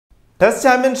Test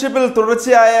ചാമ്പ്യൻഷിപ്പിൽ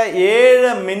തുടർച്ചയായ 7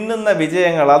 മിന്നുന്ന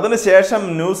വിജയങ്ങൾ. അതിനുശേഷം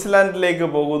ന്യൂസിലാൻഡിലേക്ക്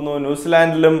പോകുന്നു.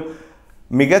 ന്യൂസിലാൻഡിലും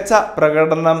മികച്ച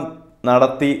പ്രകടനം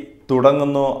നടത്തി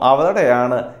തുടങ്ങുന്നു.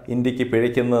 അവിടെയാണ് ഇന്ത്യക്ക്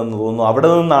പിഴയ്ക്കുന്നതെന്ന് തോന്നുന്നു. അവിടെ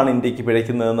നിന്നാണ് ഇന്ത്യക്ക്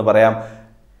പിഴയ്ക്കുന്നതെന്ന് പറയാം.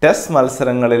 ടെസ്റ്റ്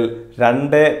മത്സരങ്ങളിൽ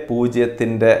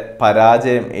 2-0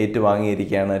 പരാജയം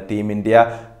ഏറ്റുവാങ്ങിയിരിക്കുകയാണ് ടീം ഇന്ത്യ.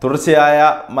 തുടർച്ചയായ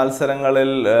മത്സരങ്ങളിൽ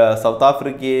സൗത്ത്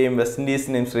ആഫ്രിക്കയെയും വെസ്റ്റ്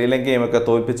ഇൻഡീസിനെയും ശ്രീലങ്കയെയും ഒക്കെ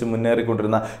തോൽപ്പിച്ച്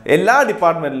മുന്നേറിക്കൊണ്ടിരുന്ന എല്ലാ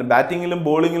ഡിപ്പാർട്ട്മെൻറ്റിലും ബാറ്റിങ്ങിലും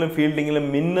ബോളിങ്ങിലും ഫീൽഡിങ്ങിലും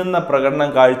മിന്നുന്ന പ്രകടനം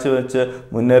കാഴ്ചവെച്ച്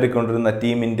മുന്നേറിക്കൊണ്ടിരുന്ന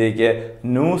ടീം ഇന്ത്യക്ക്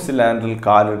ന്യൂസിലാൻഡിൽ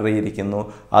കാലിടറിയിരിക്കുന്നു.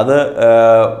 അത്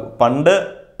പണ്ട്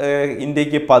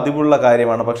ഇന്ത്യക്ക് പതിവുള്ള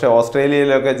കാര്യമാണ്. പക്ഷേ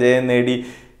ഓസ്ട്രേലിയയിലൊക്കെ ജയം നേടി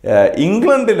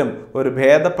ഇംഗ്ലണ്ടിലും ഒരു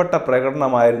ഭേദപ്പെട്ട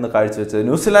പ്രകടനമായിരുന്നു കാഴ്ചവെച്ചത്.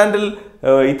 ന്യൂസിലാൻഡിൽ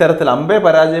ഇത്തരത്തിൽ അമ്പേ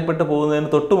പരാജയപ്പെട്ടു പോകുന്നതിന്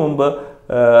തൊട്ട് മുമ്പ്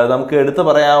നമുക്ക് എടുത്തു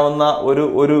പറയാവുന്ന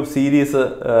ഒരു സീരീസ്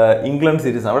ഇംഗ്ലണ്ട്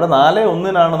സീരീസ്. അവിടെ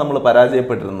 4-1 നമ്മൾ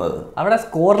പരാജയപ്പെട്ടിരുന്നത്. അവിടെ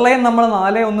സ്കോർ ലൈൻ നമ്മൾ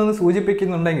 4-1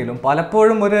 സൂചിപ്പിക്കുന്നുണ്ടെങ്കിലും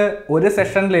പലപ്പോഴും ഒരു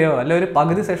സെഷനിലെയോ അല്ലെ ഒരു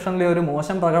പകുതി സെഷനിലെയോ ഒരു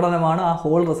മോശം പ്രകടനമാണ് ആ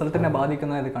ഹോൾ റിസൾട്ടിനെ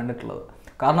ബാധിക്കുന്നതായിട്ട് കണ്ടിട്ടുള്ളത്.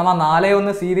 കാരണം ആ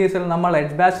 4-1 സീരീസിൽ നമ്മൾ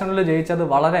എഡ്ജ് ബാറ്റ്സ്മാനിൽ ജയിച്ചത്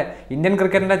വളരെ ഇന്ത്യൻ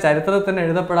ക്രിക്കറ്റിന്റെ ചരിത്രത്തിൽ തന്നെ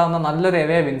എഴുതപ്പെടാവുന്ന നല്ലൊരു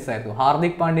എവേ വിൻസ് ആയിരുന്നു.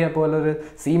 ഹാർദിക് പാണ്ഡ്യ പോലൊരു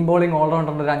സീം ബോളിംഗ്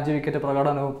ഓൾറൗണ്ടറിന്റെ ഒരു 5 വിക്കറ്റ്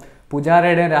പ്രകടനവും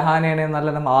പുജാരയുടെയും രഹാനയുടെയും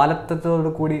നല്ല ആലത്തത്തോടു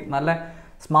കൂടി നല്ല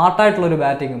സ്മാർട്ടായിട്ടുള്ളൊരു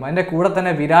ബാറ്റിങ്ങും അതിൻ്റെ കൂടെ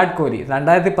തന്നെ വിരാട് കോഹ്ലി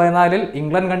 2014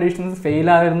 ഇംഗ്ലണ്ട് കണ്ടീഷൻസ്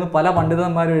ഫെയിലായിരുന്നു പല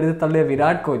പണ്ഡിതന്മാരും എഴുതി തള്ളിയ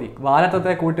വിരാട് കോഹ്ലി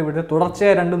വാലത്തത്തെ കൂട്ടിവിട്ട്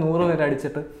തുടർച്ചയായി 200 വരെ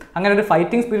അടിച്ചിട്ട് അങ്ങനെ ഒരു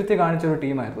ഫൈറ്റിംഗ് സ്പിരിറ്റ് കാണിച്ചൊരു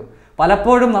ടീമായിരുന്നു.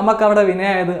 പലപ്പോഴും നമുക്കവിടെ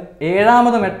വിനയായത്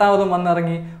 7-ാമതും 8-ാമതും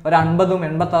വന്നിറങ്ങി ഒരു 50ഉം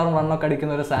 86ഉം റണ്ണൊക്കെ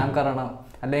അടിക്കുന്ന ഒരു സാം കറണോ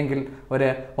അല്ലെങ്കിൽ ഒരു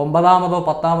 9-ാമതോ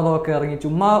 10-ാമതോ ഒക്കെ ഇറങ്ങി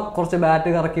ചുമ്മാ കുറച്ച്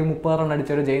ബാറ്റ് കറക്കി 30 റൺ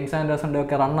അടിച്ച ഒരു ജെയിംസ് ആൻഡേഴ്സന്റെ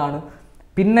ഒക്കെ റണ്ണാണ്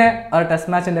പിന്നെ ആ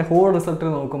ടെസ്റ്റ് മാച്ചിന്റെ ഹോൾ റിസൾട്ട്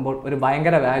നോക്കുമ്പോൾ ഒരു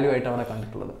ഭയങ്കര വാല്യൂ ആയിട്ട് അവിടെ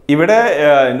കണ്ടിട്ടുള്ളത്. ഇവിടെ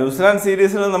ന്യൂസിലാൻഡ്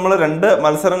സീരീസിൽ നമ്മൾ 2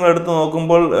 മത്സരങ്ങൾ എടുത്ത്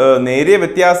നോക്കുമ്പോൾ നേരിയ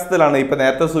വ്യത്യാസത്തിലാണ്. ഇപ്പൊ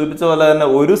നേരത്തെ സൂചിപ്പിച്ച പോലെ തന്നെ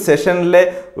ഒരു സെഷനിലെ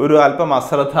ഒരു അല്പം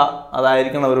അശ്രദ്ധ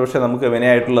അതായിരിക്കണം ഒരുപക്ഷെ നമുക്ക്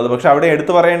വിനയായിട്ടുള്ളത്. പക്ഷെ അവിടെ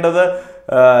എടുത്തു പറയേണ്ടത്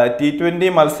T20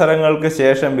 മത്സരങ്ങൾക്ക്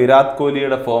ശേഷം വിരാട്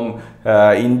കോഹ്ലിയുടെ ഫോം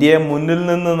ഇന്ത്യയെ മുന്നിൽ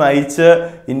നിന്ന് നയിച്ച്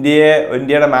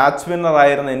ഇന്ത്യയുടെ മാച്ച്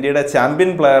വിന്നറായിരുന്ന ഇന്ത്യയുടെ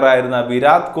ചാമ്പ്യൻ പ്ലെയർ ആയിരുന്ന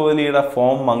വിരാട് കോഹ്ലിയുടെ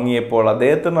ഫോം മങ്ങിയപ്പോൾ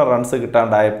അദ്ദേഹത്തിന് റൺസ്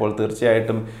കിട്ടാണ്ടായപ്പോൾ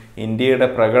തീർച്ചയായിട്ടും ഇന്ത്യയുടെ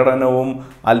പ്രകടനവും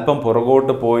അല്പം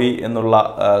പുറകോട്ട് പോയി എന്നുള്ള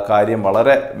കാര്യം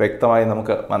വളരെ വ്യക്തമായി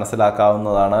നമുക്ക്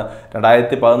മനസ്സിലാക്കാവുന്നതാണ്.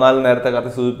 2014 നേരത്തെ കഥ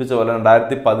സൂചിപ്പിച്ച പോലെ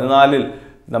 2014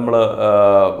 നമ്മൾ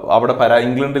അവിടെ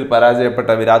ഇംഗ്ലണ്ടിൽ പരാജയപ്പെട്ട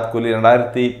വിരാട് കോഹ്ലി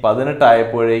 2018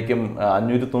 ആയപ്പോഴേക്കും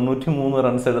 593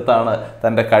 റൺസ് എടുത്താണ്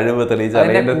തന്റെ കഴിവ്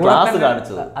തെളിയിച്ചത്, ക്ലാസ്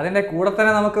കാണിച്ചത്. അതിന്റെ കൂടെ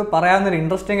തന്നെ നമുക്ക് പറയാവുന്ന ഒരു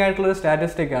ഇൻട്രസ്റ്റിംഗ് ആയിട്ടുള്ള ഒരു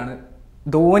സ്റ്റാറ്റിസ്റ്റിക് ആണ്.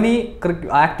 ധോണി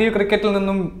ആക്റ്റീവ് ക്രിക്കറ്റിൽ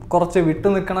നിന്നും കുറച്ച് വിട്ടു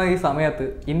നിൽക്കുന്ന ഈ സമയത്ത്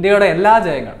ഇന്ത്യയുടെ എല്ലാ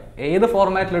ജയങ്ങൾ ഏത്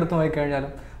ഫോർമാറ്റിൽ എടുത്തു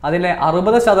നോക്കിക്കഴിഞ്ഞാലും അതിലെ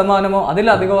 60%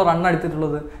 അതിലധികമോ റൺ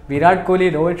അടിച്ചിട്ടുള്ളത് വിരാട് കോഹ്ലി,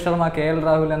 രോഹിത് ശർമ്മ, KL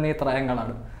രാഹുൽ എന്നീ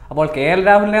ത്രയങ്ങളാണ്. അപ്പോൾ KL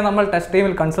രാഹുലിനെ നമ്മൾ ടെസ്റ്റ്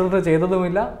ടീമിൽ കൺസിഡർ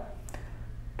ചെയ്തതുമില്ല.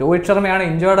 രോഹിത് ശർമ്മയാണ്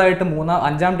ഇഞ്ചേർഡായിട്ട്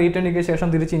 5-ാം T20ക്ക് ശേഷം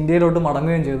തിരിച്ച് ഇന്ത്യയിലോട്ട്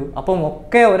മടങ്ങുകയും ചെയ്തു. അപ്പം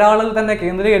ഒക്കെ ഒരാളിൽ തന്നെ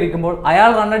കേന്ദ്രീകരിക്കുമ്പോൾ അയാൾ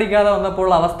റണ്ണടിക്കാതെ വന്നപ്പോൾ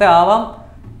അവസ്ഥ ആവാം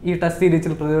ഈ ടെസ്റ്റ്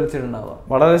സീരീസിൽ പ്രതിഫലിച്ചിട്ടുണ്ടാവുക.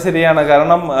 വളരെ ശരിയാണ്.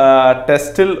 കാരണം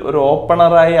ടെസ്റ്റിൽ ഒരു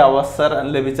ഓപ്പണറായി അവസരം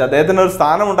ലഭിച്ച അദ്ദേഹത്തിന് ഒരു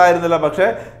സ്ഥാനം ഉണ്ടായിരുന്നില്ല. പക്ഷെ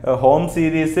ഹോം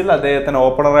സീരീസിൽ അദ്ദേഹത്തിന്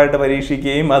ഓപ്പണറായിട്ട്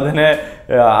പരീക്ഷിക്കുകയും അതിന്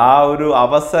ആ ഒരു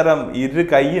അവസരം ഇരു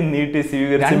കൈയും നീട്ടി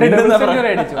സ്വീകരിച്ചു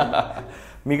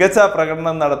മികച്ച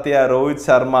പ്രകടനം നടത്തിയ രോഹിത്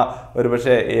ശർമ്മ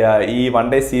ഒരുപക്ഷെ ഈ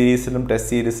വൺഡേ സീരീസിലും ടെസ്റ്റ്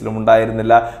സീരീസിലും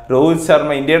ഉണ്ടായിരുന്നില്ല. രോഹിത്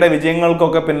ശർമ്മ ഇന്ത്യയുടെ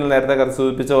വിജയങ്ങൾക്കൊക്കെ പിന്നിൽ നേരത്തെ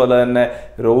സൂചിപ്പിച്ച പോലെ തന്നെ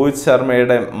രോഹിത്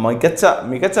ശർമ്മയുടെ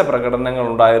മികച്ച പ്രകടനങ്ങൾ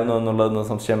ഉണ്ടായിരുന്നു എന്നുള്ളതെന്ന്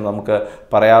സംശയം നമുക്ക്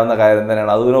പറയാവുന്ന കാര്യം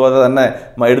തന്നെയാണ്. അതുപോലെ തന്നെ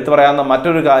എടുത്തു പറയാവുന്ന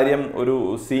മറ്റൊരു കാര്യം ഒരു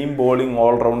സീം ബോളിംഗ്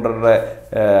ഓൾറൗണ്ടറുടെ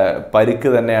പരിക്ക്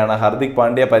തന്നെയാണ്. ഹാർദിക്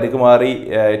പാണ്ഡ്യ പരിക്ക് മാറി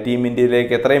ടീം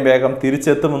ഇന്ത്യയിലേക്ക് എത്രയും വേഗം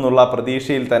തിരിച്ചെത്തുമെന്നുള്ള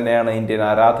പ്രതീക്ഷയിൽ തന്നെയാണ് ഇന്ത്യൻ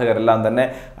ആരാധകരെല്ലാം തന്നെ.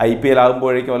 IPL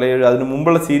ആകുമ്പോഴേക്കും അല്ലെങ്കിൽ അതിന്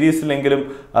മുമ്പുള്ള സീരീസിലെങ്കിലും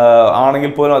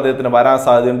ആണെങ്കിൽ പോലും അദ്ദേഹത്തിന് വരാൻ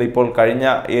സാധ്യതയുണ്ട്. ഇപ്പോൾ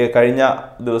കഴിഞ്ഞ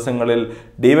ദിവസങ്ങളിൽ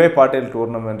DY പാട്ടീൽ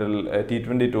ടൂർണമെൻറ്റിൽ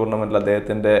T20 ടൂർണമെൻറ്റിൽ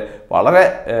അദ്ദേഹത്തിൻ്റെ വളരെ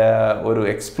ഒരു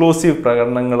എക്സ്പ്ലോസീവ്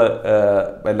പ്രകടനങ്ങൾ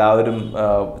എല്ലാവരും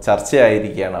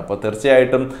ചർച്ചയായിരിക്കുകയാണ്. അപ്പോൾ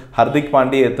തീർച്ചയായിട്ടും ഹാർദിക്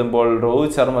പാണ്ഡ്യ എത്തുമ്പോൾ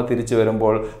രോഹിത് ശർമ്മ തിരിച്ചു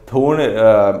വരുമ്പോൾ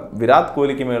വിരാട്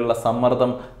കോഹ്ലിക്ക് മേലുള്ള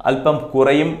സമ്മർദ്ദം അല്പം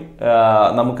കുറയും.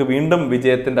 നമുക്ക് വീണ്ടും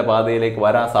വിജയത്തിൻ്റെ പാതയിലേക്ക്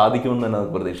വരാൻ സാധിക്കുമെന്ന് തന്നെ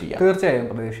നമുക്ക് പ്രതീക്ഷിക്കാം. തീർച്ചയായും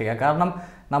പ്രതീക്ഷിക്കാം. കാരണം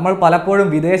നമ്മൾ പലപ്പോഴും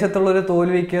വിദേശത്തുള്ളൊരു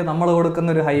തോൽവിക്ക് നമ്മൾ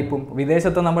കൊടുക്കുന്നൊരു ഹൈപ്പും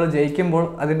വിദേശത്ത് നമ്മൾ ജയിക്കുമ്പോൾ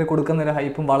അതിന് കൊടുക്കുന്നൊരു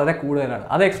ഹൈപ്പും വളരെ കൂടുതലാണ്.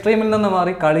 അത് എക്സ്ട്രീമിൽ നിന്ന്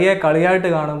മാറി കളിയായിട്ട്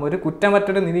കാണുമ്പോൾ ഒരു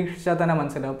കുറ്റമറ്റൊരു നിരീക്ഷിച്ചാൽ തന്നെ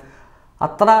മനസ്സിലാവും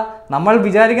അത്ര നമ്മൾ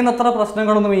വിചാരിക്കുന്ന അത്ര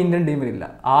പ്രശ്നങ്ങളൊന്നും ഈ ഇന്ത്യൻ ടീമിലില്ല.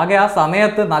 ആകെ ആ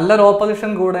സമയത്ത് നല്ലൊരു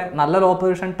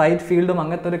ഓപ്പോസിഷൻ ടൈറ്റ് ഫീൽഡും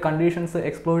അങ്ങനത്തെ ഒരു കണ്ടീഷൻസ്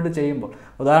എക്സ്പ്ലോയിറ്റ് ചെയ്യുമ്പോൾ,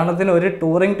 ഉദാഹരണത്തിന് ഒരു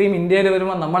ടൂറിംഗ് ടീം ഇന്ത്യയിൽ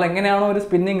വരുമ്പോൾ നമ്മൾ എങ്ങനെയാണോ ഒരു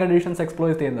സ്പിന്നിങ് കണ്ടീഷൻസ്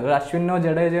എക്സ്പ്ലോയിറ്റ് ചെയ്യുന്നത്, ഒരു അശ്വിനോ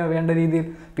ജഡേജയോ വേണ്ട രീതിയിൽ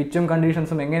പിച്ചും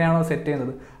കണ്ടീഷൻസും എങ്ങനെയാണോ സെറ്റ്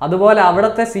ചെയ്യുന്നത്, അതുപോലെ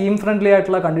അവിടുത്തെ സീം ഫ്രണ്ട്ലി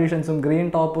ആയിട്ടുള്ള കണ്ടീഷൻസും ഗ്രീൻ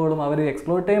ടോപ്പുകളും അവർ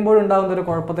എക്സ്പ്ലോയിറ്റ് ചെയ്യുമ്പോഴുണ്ടാകുന്ന ഒരു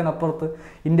കുഴപ്പത്തിനപ്പുറത്ത്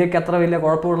ഇന്ത്യക്ക് അത്ര വലിയ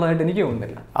കുഴപ്പമുള്ളതായിട്ട് എനിക്ക്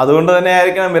തോന്നുന്നില്ല. അതുകൊണ്ട് തന്നെ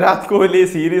ആയിരിക്കണം വിരാട് കോഹ്ലി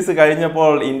സീരീസ്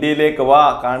കഴിഞ്ഞപ്പോൾ ഇന്ത്യയിലേക്ക് വാ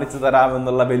കാണിച്ചു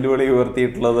തരാമെന്നുള്ള വെല്ലുവിളി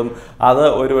ഉയർത്തിയിട്ടുള്ളതും. അത്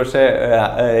ഒരുപക്ഷെ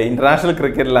ഇന്റർനാഷണൽ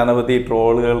ക്രിക്കറ്റിൽ അനവധി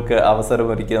ട്രോളുകൾക്ക്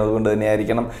അവസരമൊരുക്കുന്നത് കൊണ്ട്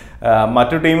തന്നെയായിരിക്കണം.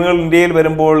 മറ്റു ടീമുകൾ ഇന്ത്യയിൽ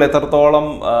വരുമ്പോൾ എത്രത്തോളം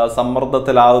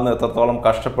സമ്മർദ്ദത്തിലാവുന്നു, എത്രത്തോളം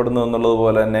കഷ്ടപ്പെടുന്നു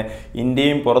എന്നുള്ളതുപോലെ തന്നെ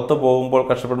ഇന്ത്യയും പുറത്തു പോകുമ്പോൾ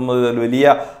കഷ്ടപ്പെടുന്നത്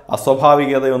വലിയ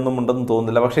അസ്വാഭാവികതയൊന്നും ഉണ്ടെന്ന്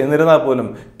തോന്നുന്നില്ല. പക്ഷേ എന്നിരുന്നാൽ പോലും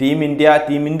ടീം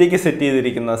ഇന്ത്യക്ക് സെറ്റ്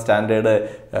ചെയ്തിരിക്കുന്ന സ്റ്റാൻഡേർഡ്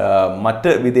മറ്റ്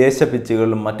വിദേശ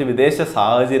പിച്ചുകളിലും മറ്റ് വിദേശ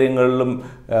സാഹചര്യങ്ങളിലും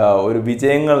ഒരു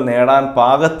വിജയങ്ങൾ നേടാൻ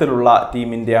പാകത്തിലുള്ള ടീം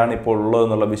ഇന്ത്യയാണ് ഇപ്പോൾ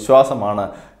ഉള്ളതെന്നുള്ള വിശ്വാസമാണ്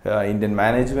ഇന്ത്യൻ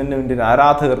മാനേജ്മെൻറ്റും ഇന്ത്യൻ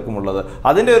ആരാധകർക്കുമുള്ളത്.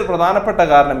 അതിൻ്റെ ഒരു പ്രധാനപ്പെട്ട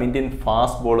കാരണം ഇന്ത്യൻ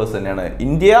ഫാസ്റ്റ് ബോളേഴ്സ് തന്നെയാണ്.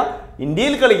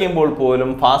 ഇന്ത്യയിൽ കളിക്കുമ്പോൾ പോലും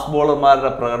ഫാസ്റ്റ്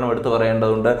ബോളർമാരുടെ പ്രകടനം എടുത്തു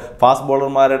പറയേണ്ടതുണ്ട്. ഫാസ്റ്റ്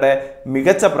ബോളർമാരുടെ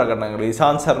മികച്ച പ്രകടനങ്ങൾ,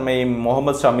 ഇശാന്ത് ശർമ്മയും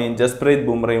മുഹമ്മദ് ഷമിയും ജസ്പ്രീത്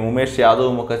ബുംറയും ഉമേഷ്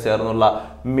യാദവും ഒക്കെ ചേർന്നുള്ള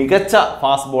മികച്ച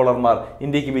ഫാസ്റ്റ് ബോളർമാർ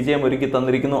ഇന്ത്യക്ക് വിജയം ഒരുക്കി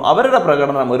തന്നിരിക്കുന്നു. അവരുടെ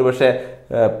പ്രകടനം ഒരുപക്ഷെ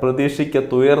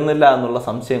പ്രതീക്ഷിക്കത്തുയർന്നില്ല എന്നുള്ള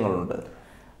സംശയങ്ങളുണ്ട്.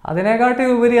 അതിനെക്കാട്ടി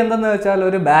ഉപരി എന്തെന്ന് വെച്ചാൽ,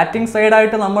 ഒരു ബാറ്റിംഗ്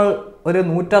സൈഡായിട്ട് നമ്മൾ ഒരു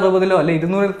 160 അല്ലെ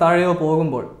 200 താഴെയോ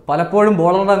പോകുമ്പോൾ പലപ്പോഴും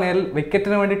ബോളറുടെ മേൽ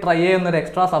വിക്കറ്റിന് വേണ്ടി ട്രൈ ചെയ്യുന്ന ഒരു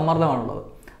എക്സ്ട്രാ സമ്മർദ്ദമാണുള്ളത്.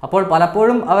 അപ്പോൾ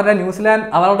പലപ്പോഴും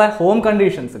അവരുടെ ഹോം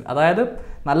കണ്ടീഷൻസിൽ, അതായത്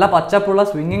നല്ല പച്ചപ്പുള്ള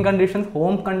സ്വിങ്ങിങ് കണ്ടീഷൻസ്,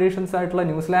 ഹോം കണ്ടീഷൻസ് ആയിട്ടുള്ള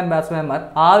ന്യൂസിലാൻഡ് ബാറ്റ്സ്മാൻമാർ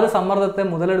ആ ഒരു സമ്മർദ്ദത്തെ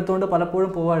മുതലെടുത്തുകൊണ്ട് പലപ്പോഴും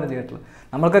പോവുകയാണ് ചെയ്തിട്ടുള്ളത്.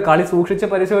 നമുക്ക് കളി സൂക്ഷിച്ച്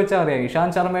പരിശോധിച്ചാൽ അറിയാം,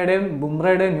 ഇശാന്ത് ശർമ്മയുടെയും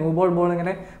ബുംറയുടെയും ന്യൂ ബോൾ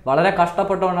ബോളിങ്ങിനെ വളരെ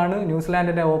കഷ്ടപ്പെട്ടുകൊണ്ടാണ്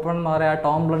ന്യൂസിലാൻഡിൻ്റെ ഓപ്പണർമാരായ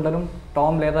ടോം ബ്ലണ്ടറും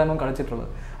ടോം ലെതാമും കളിച്ചിട്ടുള്ളത്.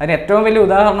 അതിന് ഏറ്റവും വലിയ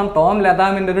ഉദാഹരണം ടോം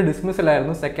ലെതാമിൻ്റെ ഒരു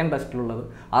ഡിസ്മിസിലായിരുന്നു സെക്കൻഡ് ടെസ്റ്റിലുള്ളത്.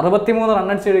 63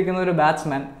 റൺ അടിച്ചിരിക്കുന്ന ഒരു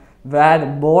ബാറ്റ്സ്മാൻ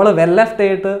ബോൾ വെൽ ലെഫ്റ്റ്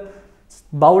ആയിട്ട്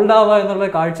ബൗൾഡ് ആവുക എന്നുള്ള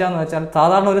കാഴ്ച എന്ന് വെച്ചാൽ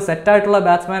സാധാരണ ഒരു സെറ്റായിട്ടുള്ള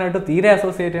ബാറ്റ്സ്മാനായിട്ട് തീരെ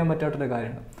അസോസിയേറ്റ് ചെയ്യാൻ പറ്റാത്തൊരു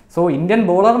കാര്യമാണ്. സോ ഇന്ത്യൻ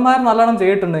ബോളർമാർ നല്ലോണം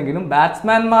ചെയ്തിട്ടുണ്ടെങ്കിലും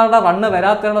ബാറ്റ്സ്മാൻമാരുടെ റണ്ണ്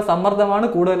വരാത്തതിനുള്ള സമ്മർദ്ദമാണ്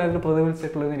കൂടുതലായിട്ട്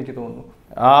പ്രതിഫലിച്ചിട്ടുള്ളതെന്ന് എനിക്ക് തോന്നുന്നു.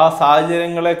 ആ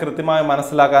സാഹചര്യങ്ങളെ കൃത്യമായി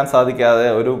മനസ്സിലാക്കാൻ സാധിക്കാതെ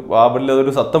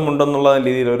ഒരു സത്വമുണ്ടെന്നുള്ള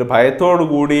രീതിയിൽ ഒരു ഭയത്തോടു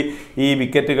കൂടി ഈ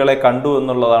വിക്കറ്റുകളെ കണ്ടു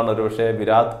എന്നുള്ളതാണ് ഒരുപക്ഷെ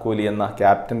വിരാട് കോഹ്ലി എന്ന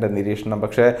ക്യാപ്റ്റൻ്റെ നിരീക്ഷണം.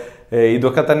 പക്ഷേ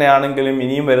ഇതൊക്കെ തന്നെയാണെങ്കിലും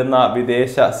ഇനിയും വരുന്ന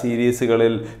വിദേശ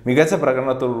സീരീസുകളിൽ മികച്ച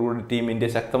പ്രകടനത്തോടുകൂടി ടീം ഇന്ത്യ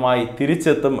ശക്തമായി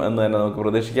തിരിച്ചെത്തും എന്ന് തന്നെ നമുക്ക്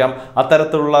പ്രതീക്ഷിക്കാം.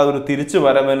 അത്തരത്തിലുള്ള ഒരു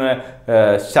തിരിച്ചുവരവിന്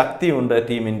ശക്തിയുണ്ട്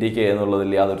ടീം ഇന്ത്യക്ക്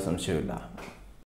എന്നുള്ളതിൽ യാതൊരു സംശയവുമില്ല.